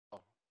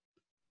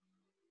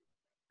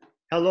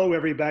Hello,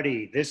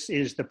 everybody. This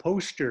is the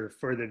poster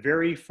for the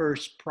very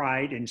first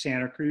Pride in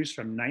Santa Cruz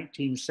from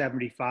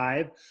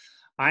 1975.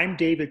 I'm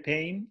David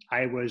Payne.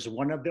 I was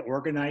one of the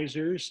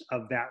organizers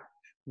of that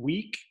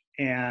week.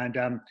 And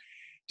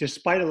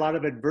despite a lot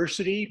of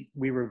adversity,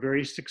 we were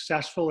very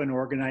successful in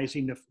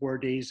organizing the 4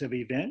 days of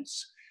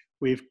events.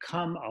 We've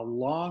come a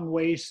long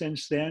way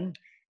since then,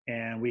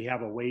 and we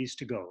have a ways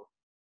to go.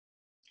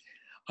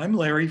 I'm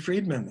Larry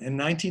Friedman. In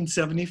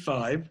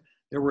 1975,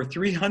 there were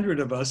 300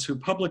 of us who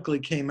publicly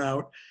came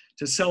out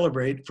to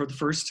celebrate for the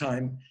first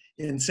time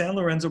in San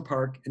Lorenzo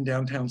Park in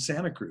downtown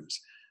Santa Cruz.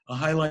 A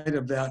highlight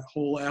of that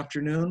whole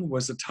afternoon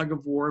was a tug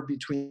of war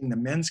between the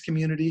men's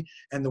community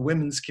and the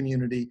women's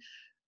community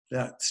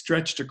that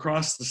stretched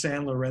across the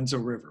San Lorenzo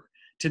River.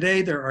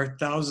 Today, there are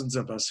thousands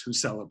of us who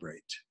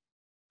celebrate.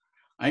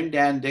 I'm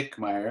Dan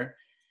Dickmeyer,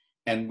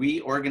 and we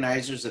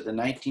organizers of the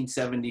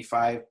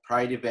 1975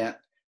 Pride event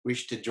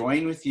wish to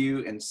join with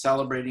you in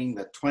celebrating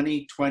the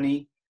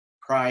 2020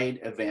 Pride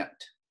event.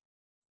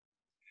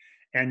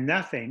 And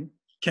nothing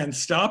can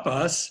stop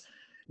us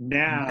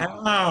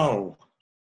now. now.